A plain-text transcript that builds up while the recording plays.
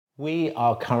We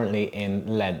are currently in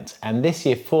Lent, and this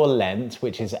year for Lent,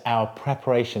 which is our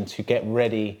preparation to get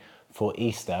ready for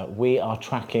Easter, we are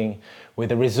tracking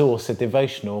with a resource, a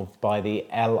devotional by the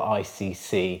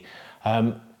LICC,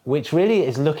 which really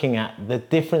is looking at the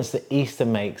difference that Easter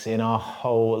makes in our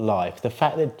whole life. The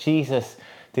fact that Jesus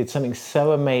did something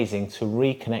so amazing to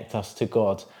reconnect us to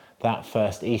God that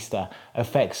first Easter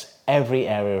affects every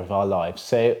area of our lives.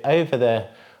 So over the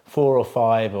 4 or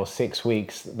 5 or 6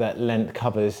 weeks that Lent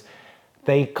covers,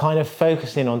 they kind of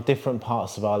focus in on different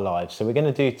parts of our lives. So we're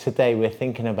going to do today, we're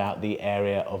thinking about the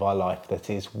area of our life that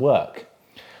is work.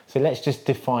 So let's just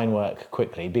define work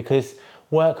quickly, because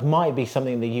work might be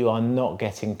something that you are not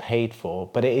getting paid for,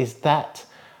 but it is that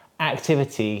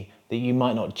activity that you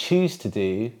might not choose to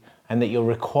do and that you're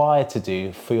required to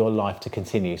do for your life to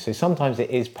continue. So sometimes it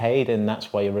is paid and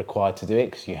that's why you're required to do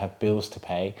it, because you have bills to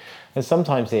pay. And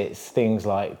sometimes it's things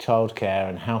like childcare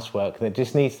and housework that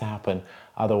just needs to happen,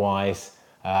 otherwise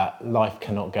life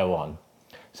cannot go on.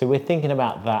 So we're thinking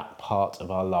about that part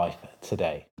of our life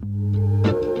today.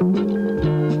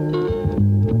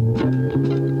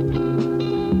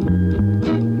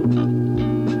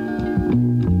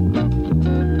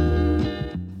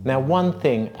 Now, one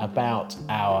thing about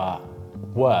our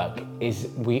work is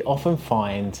we often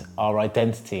find our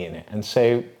identity in it. And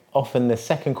so often the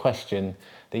second question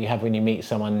that you have when you meet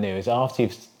someone new is, after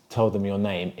you've told them your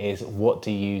name, is what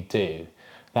do you do?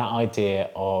 That idea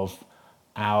of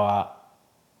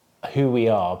who we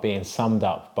are being summed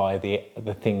up by the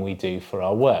thing we do for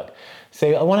our work.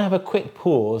 So I want to have a quick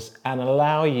pause and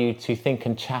allow you to think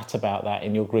and chat about that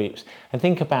in your groups, and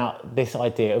think about this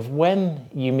idea of when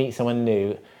you meet someone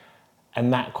new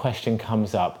and that question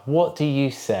comes up, what do you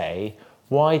say?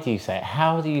 Why do you say it?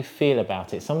 How do you feel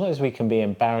about it? Sometimes we can be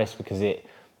embarrassed because it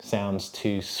sounds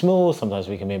too small. Sometimes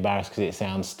we can be embarrassed because it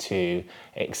sounds too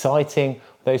exciting.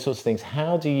 Those sorts of things.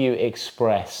 How do you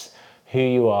express who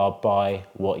you are by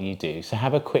what you do? So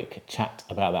have a quick chat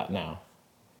about that now.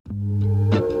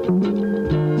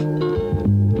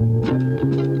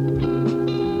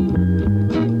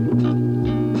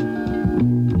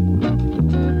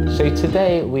 So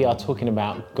today we are talking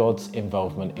about God's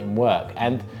involvement in work,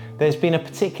 and there's been a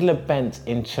particular bent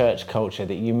in church culture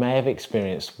that you may have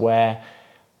experienced, where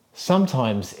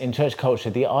sometimes in church culture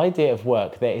the idea of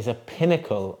work, there is a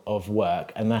pinnacle of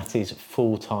work, and that is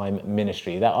full-time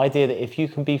ministry. That idea that if you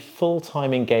can be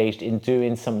full-time engaged in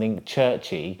doing something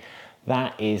churchy,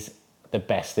 that is the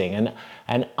best thing.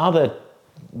 And other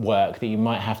work that you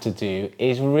might have to do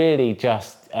is really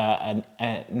just a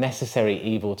necessary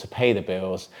evil to pay the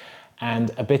bills,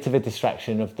 and a bit of a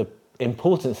distraction of the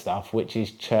important stuff, which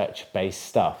is church-based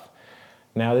stuff.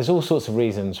 Now, there's all sorts of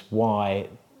reasons why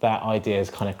that idea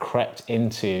has kind of crept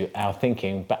into our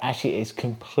thinking, but actually it's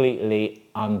completely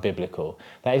unbiblical.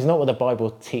 That is not what the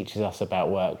Bible teaches us about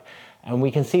work. And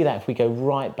we can see that if we go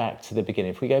right back to the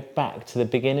beginning. If we go back to the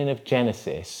beginning of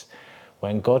Genesis,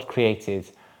 when God created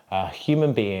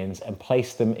human beings and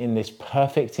placed them in this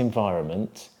perfect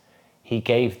environment, he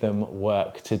gave them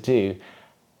work to do.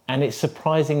 And it's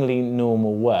surprisingly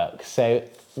normal work. So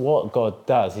what God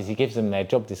does is he gives them their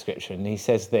job description. He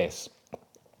says this.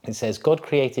 It says, God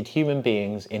created human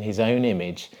beings in his own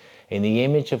image. In the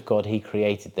image of God, he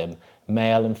created them.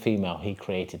 Male and female, he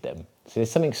created them. So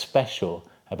there's something special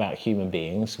about human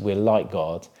beings. We're like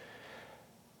God.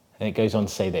 And it goes on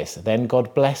to say this. Then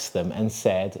God blessed them and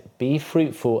said, be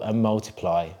fruitful and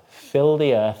multiply. Fill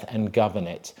the earth and govern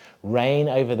it. Reign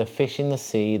over the fish in the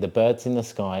sea, the birds in the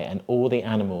sky, and all the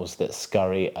animals that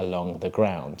scurry along the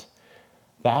ground.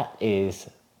 That is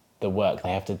the work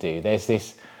they have to do. There's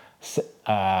this,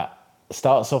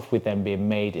 starts off with them being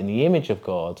made in the image of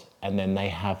God, and then they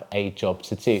have a job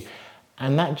to do.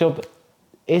 And that job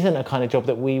isn't a kind of job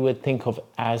that we would think of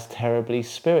as terribly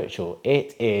spiritual.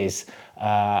 It is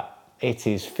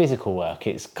physical work.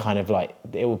 It's kind of like,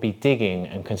 it will be digging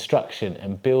and construction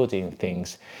and building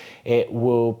things. It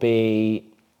will be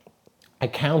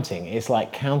accounting. It's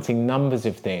like counting numbers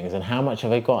of things and how much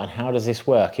have I got and how does this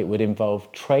work? It would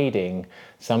involve trading.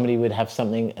 Somebody would have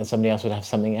something and somebody else would have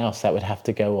something else that would have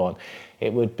to go on.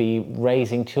 It would be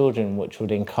raising children, which would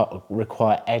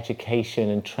require education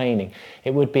and training.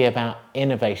 It would be about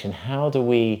innovation. How do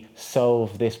we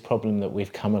solve this problem that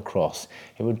we've come across?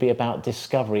 It would be about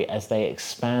discovery as they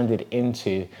expanded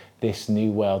into this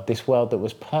new world, this world that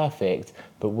was perfect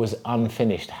but was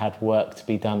unfinished, had work to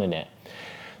be done in it.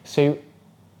 So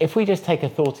if we just take a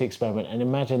thought experiment and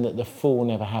imagine that the fall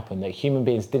never happened, that human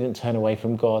beings didn't turn away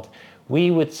from God, we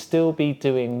would still be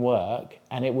doing work,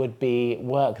 and it would be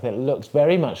work that looks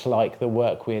very much like the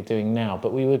work we're doing now,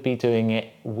 but we would be doing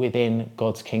it within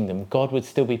God's kingdom. God would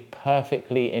still be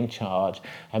perfectly in charge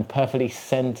and perfectly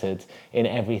centered in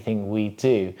everything we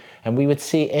do. And we would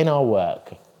see in our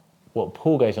work what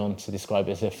Paul goes on to describe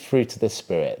as a fruit of the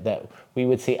Spirit, that we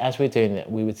would see as we're doing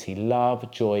that, we would see love,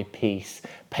 joy, peace,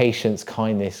 patience,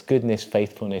 kindness, goodness,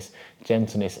 faithfulness,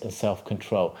 gentleness, and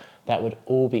self-control. That would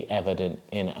all be evident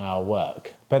in our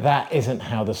work. But that isn't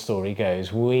how the story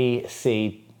goes. We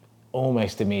see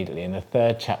almost immediately in the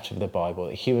 3rd chapter of the Bible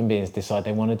that human beings decide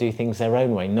they want to do things their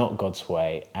own way, not God's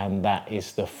way, and that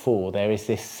is the fall. There is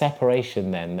this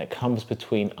separation then that comes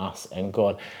between us and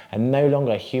God, and no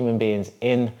longer human beings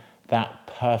in that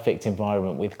perfect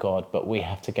environment with God, but we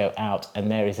have to go out, and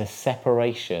there is a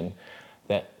separation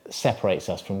that separates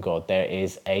us from God. There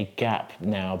is a gap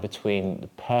now between the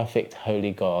perfect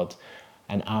holy God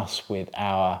and us with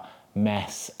our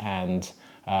mess and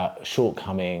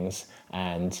shortcomings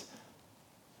and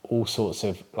all sorts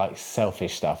of like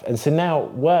selfish stuff. And so now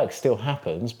work still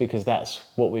happens because that's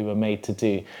what we were made to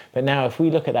do. But now if we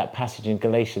look at that passage in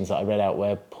Galatians that I read out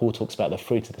where Paul talks about the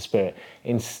fruit of the Spirit,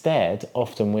 instead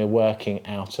often we're working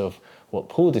out of what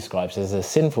Paul describes as a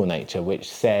sinful nature, which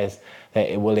says that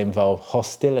it will involve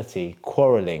hostility,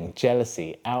 quarreling,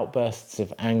 jealousy, outbursts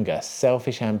of anger,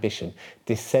 selfish ambition,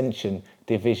 dissension,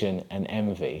 division, and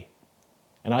envy.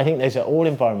 And I think those are all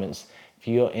environments. If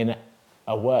you're in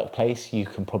a workplace, you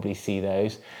can probably see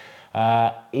those.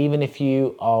 Even if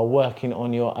you are working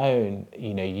on your own,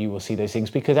 you will see those things,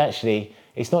 because actually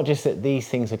it's not just that these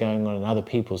things are going on in other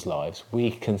people's lives.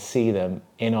 We can see them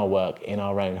in our work, in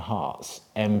our own hearts.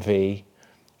 Envy,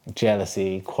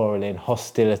 jealousy, quarreling,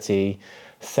 hostility,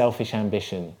 selfish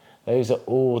ambition. Those are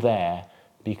all there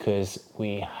because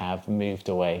we have moved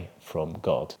away from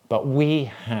God. But we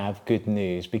have good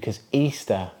news, because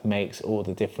Easter makes all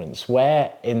the difference.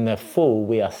 Where in the fall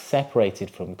we are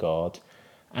separated from God,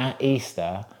 at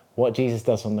Easter, what Jesus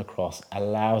does on the cross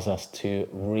allows us to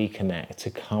reconnect,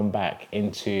 to come back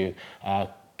into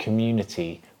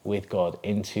community with God,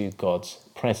 into God's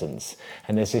presence.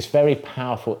 And there's this very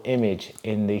powerful image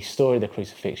in the story of the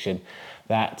crucifixion,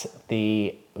 that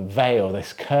the veil,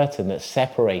 this curtain that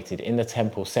separated in the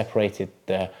temple, separated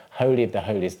the Holy of the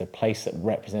Holies, the place that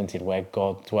represented where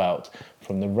God dwelt,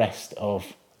 from the rest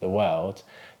of the world.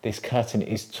 This curtain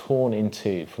is torn in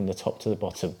two from the top to the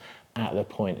bottom at the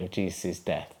point of Jesus'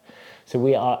 death. So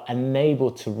we are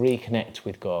enabled to reconnect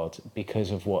with God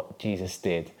because of what Jesus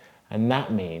did. And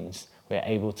that means we're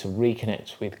able to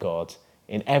reconnect with God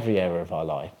in every area of our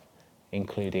life,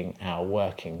 including our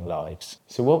working lives.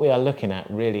 So what we are looking at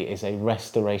really is a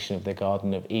restoration of the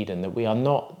Garden of Eden, that we are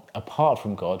not apart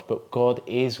from God, but God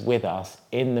is with us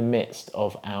in the midst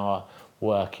of our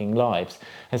working lives.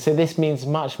 And so this means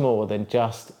much more than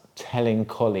just telling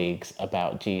colleagues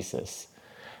about Jesus.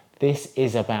 This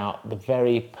is about the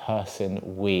very person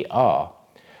we are.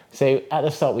 So at the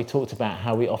start, we talked about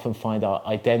how we often find our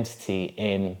identity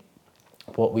in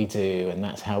what we do, and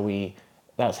that's how we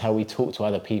talk to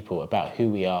other people about who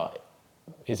we are,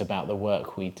 is about the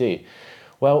work we do.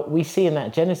 Well, we see in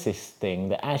that Genesis thing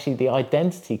that actually the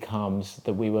identity comes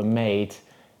that we were made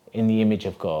in the image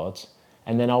of God,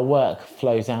 and then our work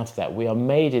flows out of that. We are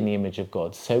made in the image of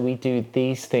God, so we do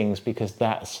these things because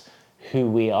that's who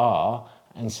we are,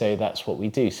 and so that's what we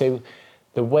do. So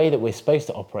the way that we're supposed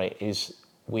to operate is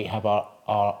we have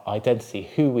our identity,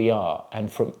 who we are, and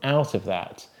from out of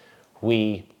that,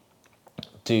 we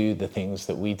do the things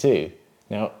that we do.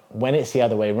 Now, when it's the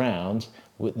other way around,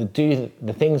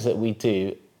 the things that we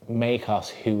do make us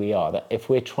who we are. That if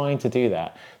we're trying to do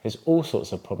that, there's all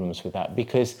sorts of problems with that,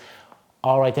 because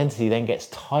our identity then gets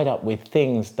tied up with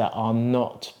things that are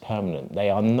not permanent. They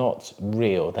are not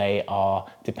real. They are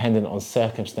dependent on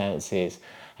circumstances.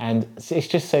 And it's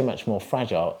just so much more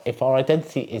fragile. If our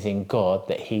identity is in God,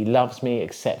 that he loves me,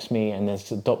 accepts me, and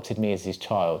has adopted me as his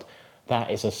child, that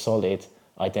is a solid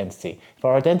identity. If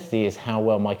our identity is how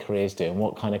well my career is doing,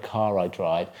 what kind of car I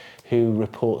drive, who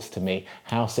reports to me,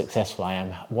 how successful I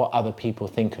am, what other people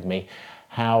think of me,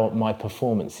 how my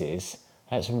performance is,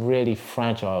 that's a really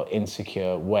fragile,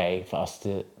 insecure way for us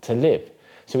to live.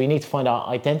 So we need to find our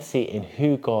identity in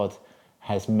who God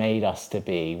has made us to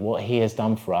be, what he has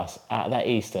done for us at that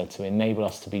Easter to enable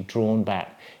us to be drawn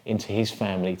back into his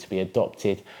family, to be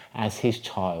adopted as his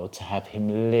child, to have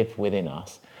him live within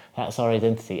us. That's our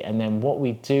identity. And then what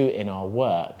we do in our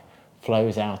work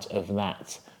flows out of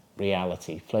that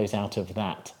reality, flows out of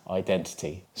that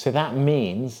identity. So that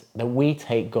means that we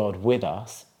take God with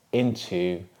us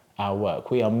into our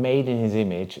work. We are made in his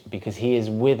image because he is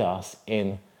with us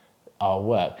in our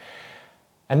work.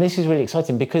 And this is really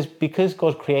exciting because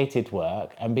God created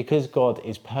work and because God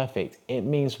is perfect, it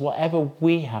means whatever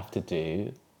we have to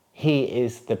do, he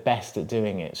is the best at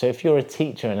doing it. So if you're a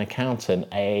teacher, an accountant,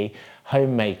 a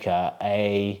homemaker,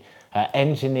 a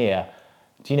engineer,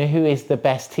 do you know who is the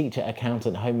best teacher,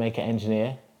 accountant, homemaker,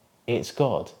 engineer? It's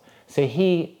God. So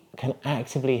he can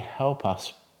actively help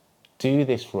us do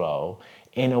this role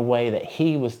in a way that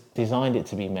he was designed it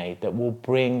to be made, that will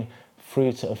bring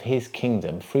fruit of his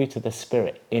kingdom, fruit of the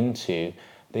Spirit into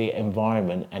the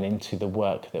environment and into the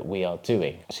work that we are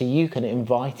doing. So you can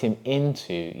invite him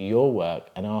into your work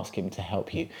and ask him to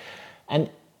help you. And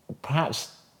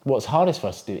perhaps what's hardest for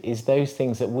us to do is those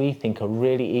things that we think are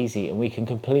really easy and we can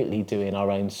completely do in our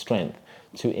own strength,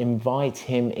 to invite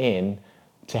him in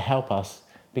to help us,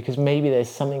 because maybe there's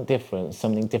something different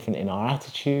in our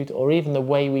attitude or even the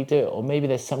way we do it, or maybe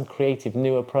there's some creative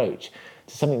new approach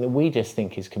to something that we just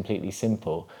think is completely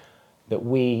simple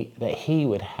that he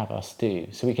would have us do.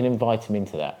 So we can invite him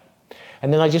into that.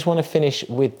 And then I just want to finish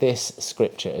with this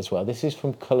scripture as well. This is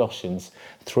from Colossians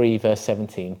 3 verse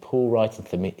 17. Paul writing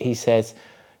to them,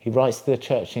 he writes to the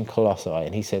church in Colossae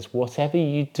and he says, whatever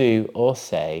you do or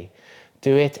say,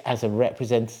 do it as a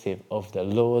representative of the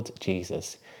Lord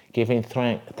Jesus, giving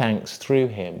thanks through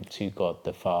him to God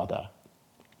the Father.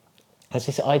 There's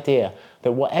this idea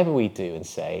that whatever we do and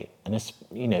say, and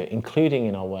including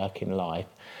in our work in life,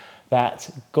 that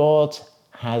God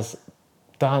has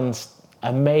done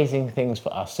amazing things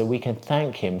for us, so we can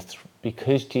thank him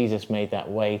because Jesus made that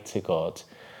way to God.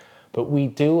 But we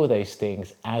do all those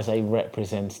things as a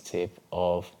representative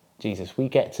of Jesus. We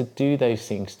get to do those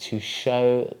things to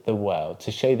show the world,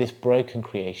 to show this broken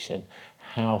creation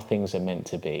how things are meant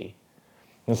to be.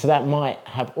 And so that might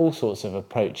have all sorts of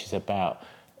approaches about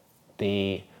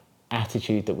the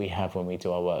attitude that we have when we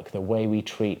do our work, the way we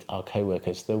treat our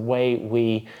co-workers, the way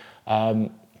we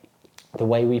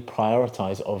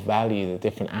prioritize or value the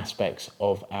different aspects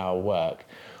of our work.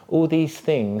 All these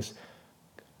things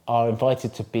are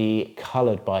invited to be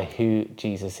coloured by who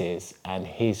Jesus is and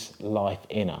his life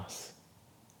in us.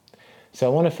 So I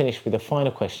want to finish with a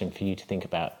final question for you to think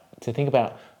about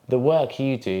the work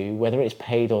you do, whether it's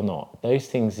paid or not, those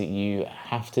things that you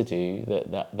have to do,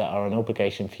 that are an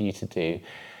obligation for you to do.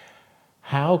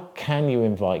 How can you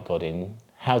invite God in?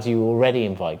 How do you already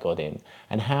invite God in?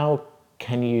 And how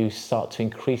can you start to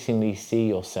increasingly see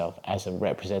yourself as a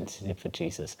representative for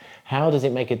Jesus? How does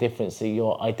it make a difference that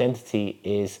your identity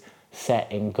is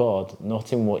set in God,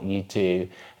 not in what you do?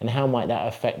 And how might that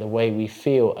affect the way we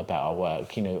feel about our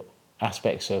work?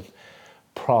 Aspects of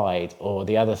pride, or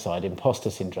the other side, imposter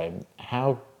syndrome.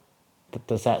 How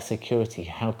does that security,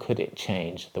 how could it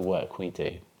change the work we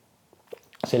do?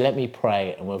 So let me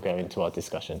pray and we'll go into our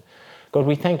discussion. God,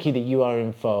 we thank you that you are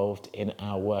involved in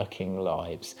our working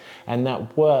lives, and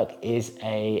that work is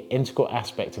an integral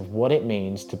aspect of what it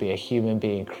means to be a human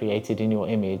being created in your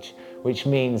image, which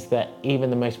means that even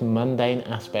the most mundane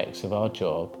aspects of our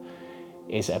job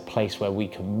is a place where we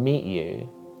can meet you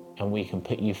and we can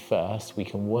put you first, we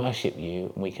can worship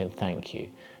you, and we can thank you.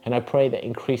 And I pray that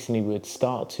increasingly we would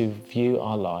start to view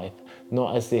our life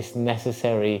not as this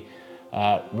necessary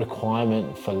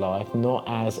requirement for life, not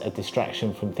as a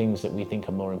distraction from things that we think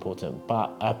are more important,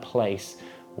 but a place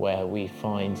where we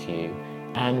find you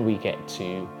and we get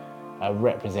to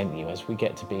represent you, as we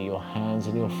get to be your hands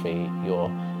and your feet, your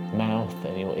mouth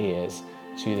and your ears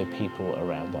to the people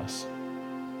around us.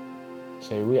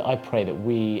 So I pray that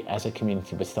we as a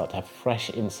community would start to have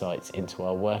fresh insights into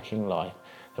our working life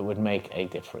that would make a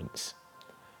difference.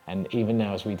 And even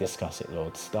now as we discuss it,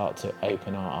 Lord, start to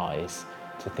open our eyes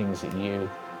to things that you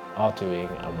are doing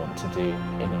and want to do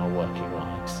in our working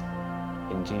lives.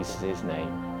 In Jesus' name,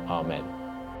 amen.